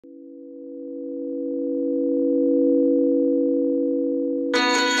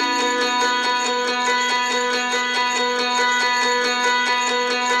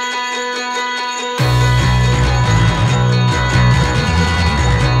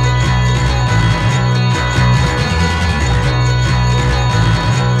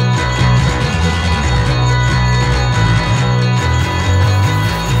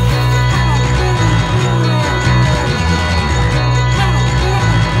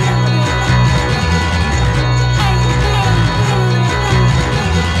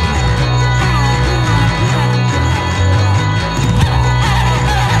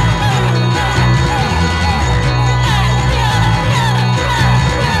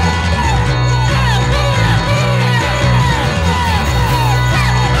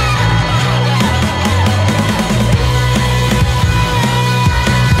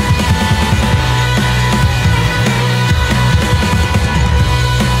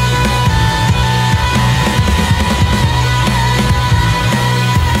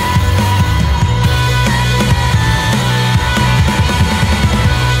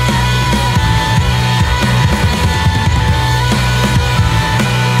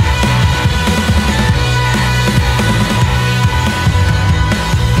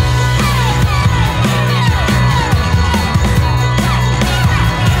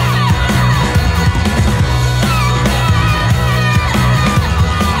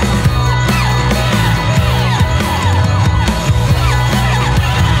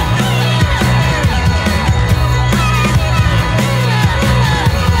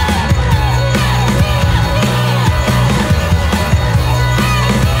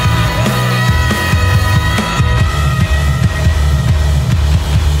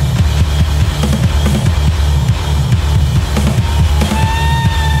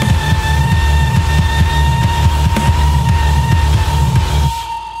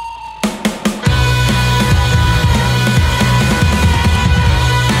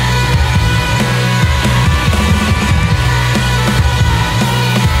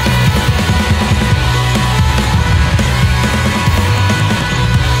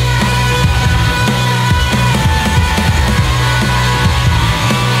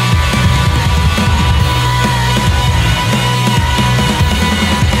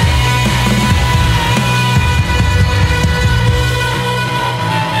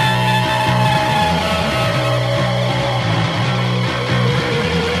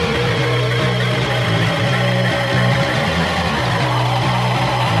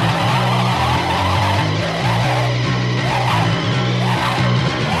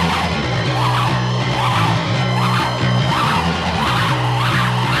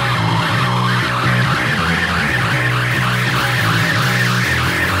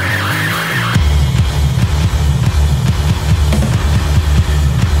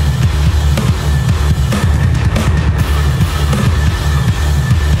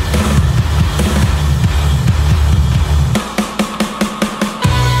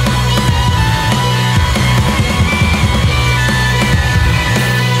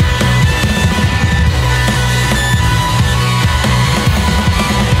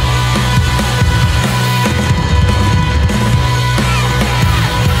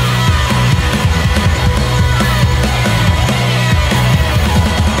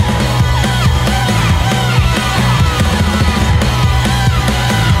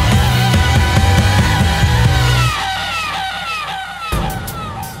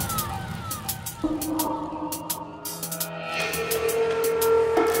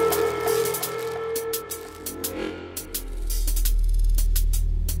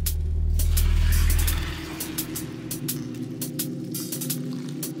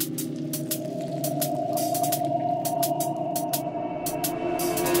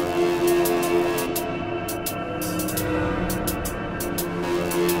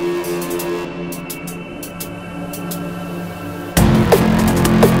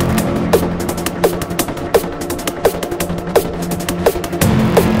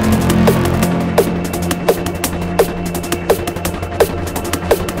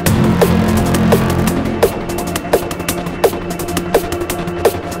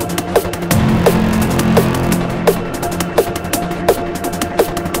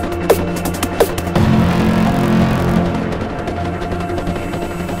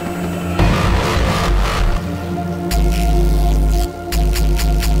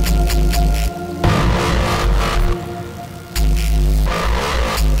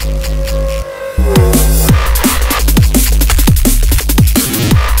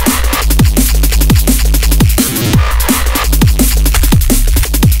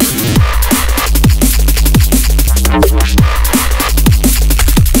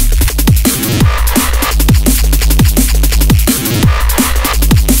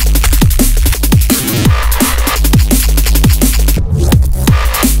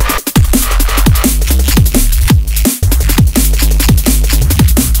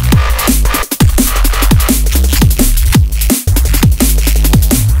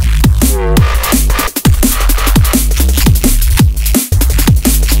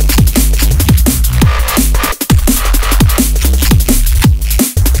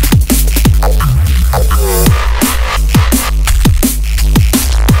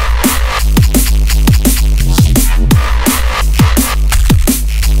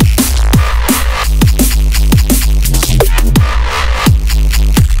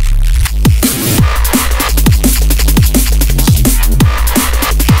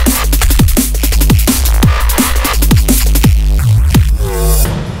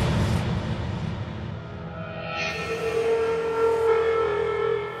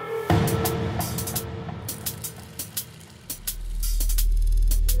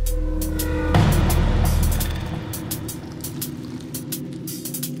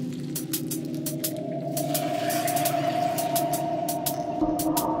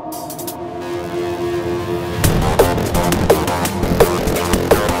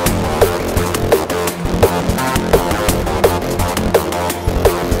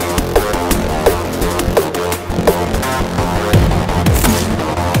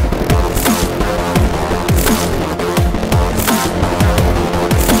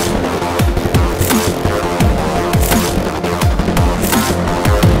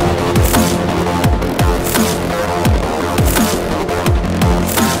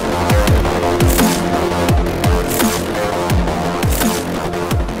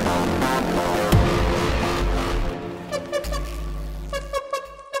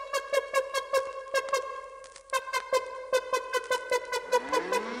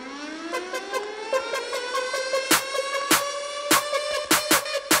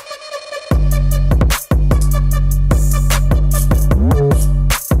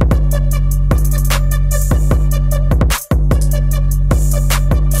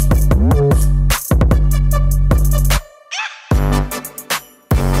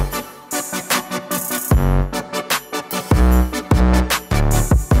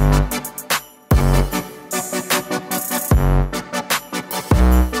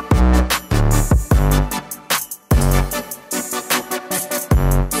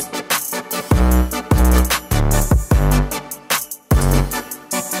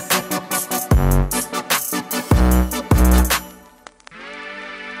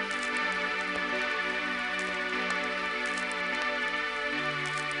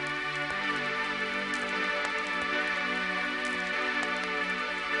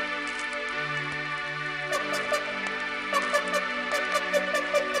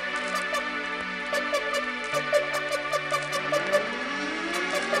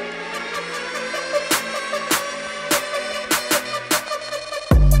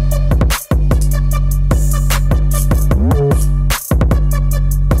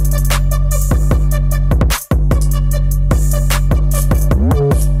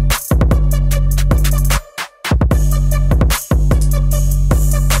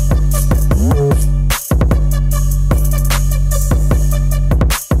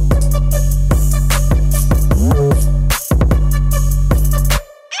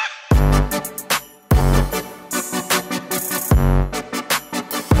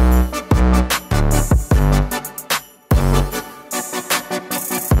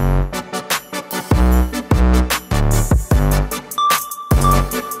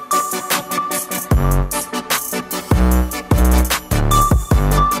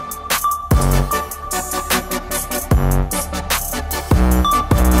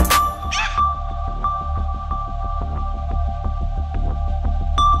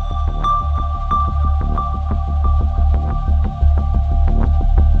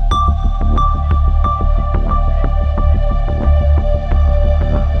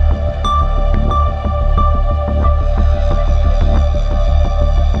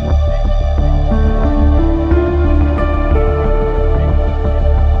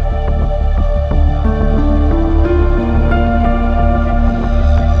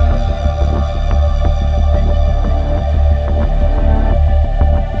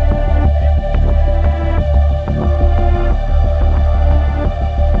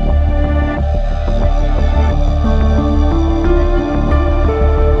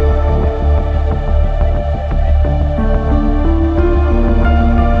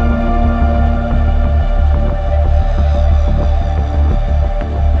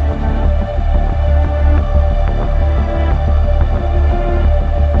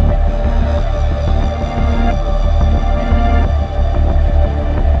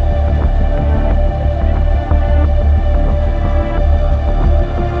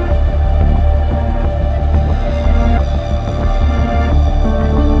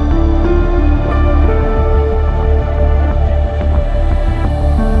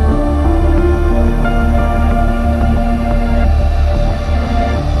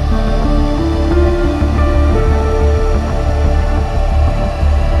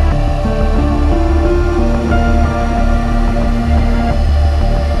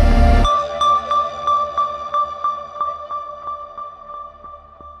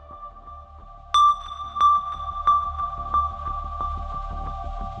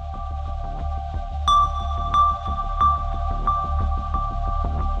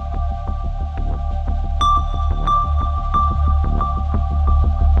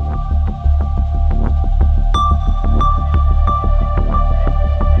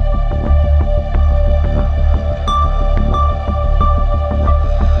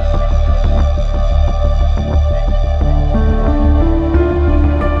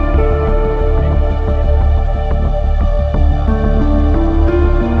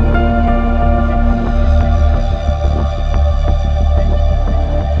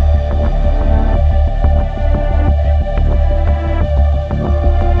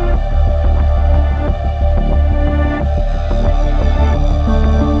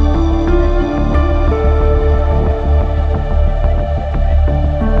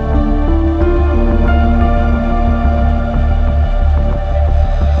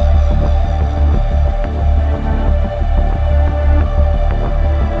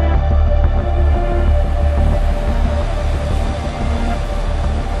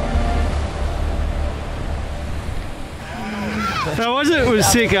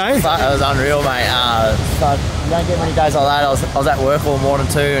sick, eh? It was unreal, mate. You don't get many days like that. I was at work all morning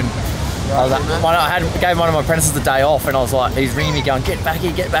too, and gave one of my apprentices the day off, and I was like, he's ringing me going, get back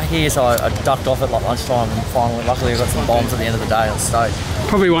here. So I ducked off at like lunchtime, and finally, luckily, I got some bombs at the end of the day on stage.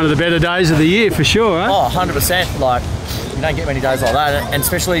 Probably one of the better days of the year for sure, eh? Oh, 100%. Like, you don't get many days like that, and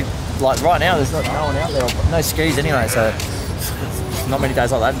especially like right now, there's no one out there, no skis anyway, so not many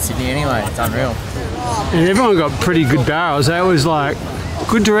days like that in Sydney anyway. It's unreal. And everyone got pretty good barrels. That was like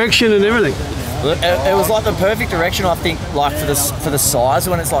good direction and everything. It was like the perfect direction, I think, like for the size.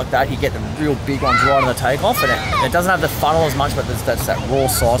 When it's like that, you get the real big ones right on the takeoff, and it doesn't have the funnel as much, but that's that raw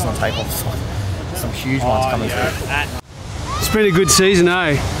size on the takeoff. Some huge ones coming through. It's been a good season,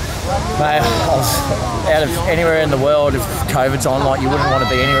 eh? Mate, I was out of anywhere in the world, if COVID's on, like you wouldn't want to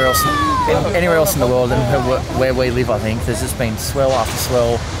be anywhere else in the world than where we live. I think there's just been swell after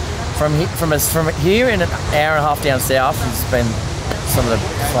swell. From here in an hour and a half down south, it's been some of the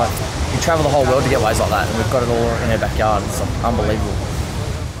like. You travel the whole world to get waves like that, and we've got it all in our backyard. It's unbelievable.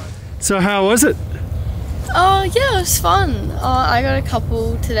 So how was it? Oh yeah, it was fun. I got a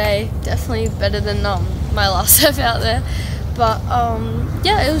couple today, definitely better than my last surf out there. But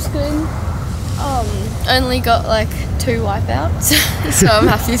yeah, it was good. Only got like 2 wipeouts, so I'm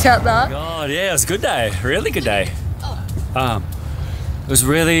happy about that. God, yeah, it was a good day, really good day. It was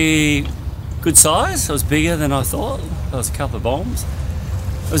really good size. It was bigger than I thought. There was a couple of bombs.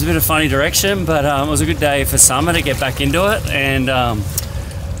 It was a bit of a funny direction, but it was a good day for Summer to get back into it, and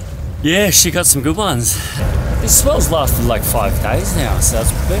yeah, she got some good ones. This swell's lasted like 5 days now, so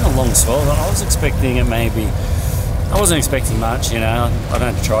it's been a long swell. I was expecting it maybe. I wasn't expecting much, you know. I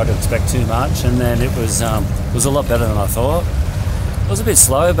don't try to expect too much, and then it was a lot better than I thought. It was a bit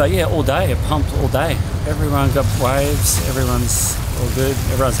slow, but yeah, all day, it pumped all day. Everyone got waves, everyone's all good,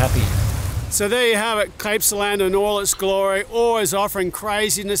 everyone's happy. So there you have it, Cape Solander in all its glory, always offering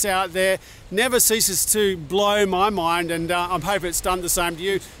craziness out there, never ceases to blow my mind, and I'm hoping it's done the same to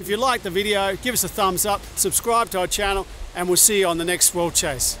you. If you like the video, give us a thumbs up, subscribe to our channel, and we'll see you on the next World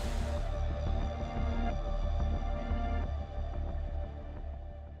Chase.